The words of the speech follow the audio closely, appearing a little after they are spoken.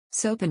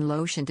Soap and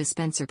lotion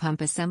dispenser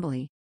pump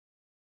assembly.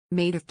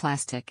 Made of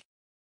plastic.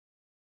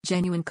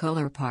 Genuine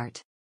Kohler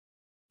part.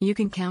 You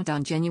can count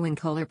on genuine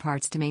Kohler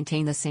parts to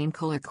maintain the same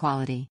Kohler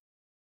quality.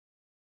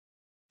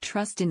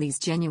 Trust in these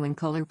genuine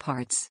Kohler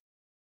parts.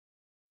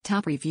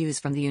 Top reviews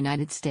from the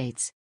United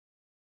States.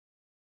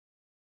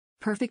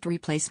 Perfect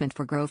replacement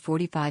for Grohe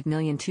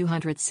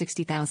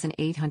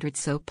 45,260,800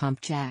 soap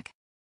pump jack.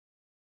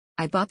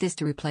 I bought this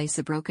to replace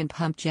a broken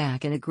pump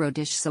jack in a Grohe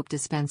dish soap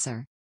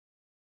dispenser.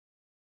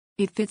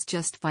 It fits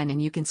just fine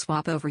and you can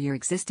swap over your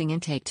existing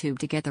intake tube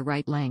to get the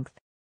right length.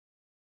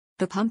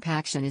 The pump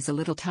action is a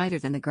little tighter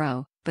than the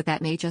Grohe, but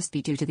that may just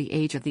be due to the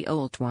age of the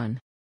old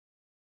one.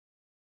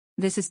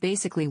 This is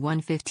basically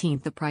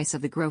 1/15 the price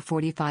of the Grohe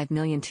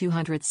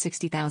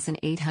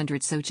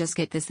 45,260,800, so just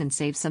get this and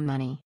save some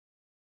money.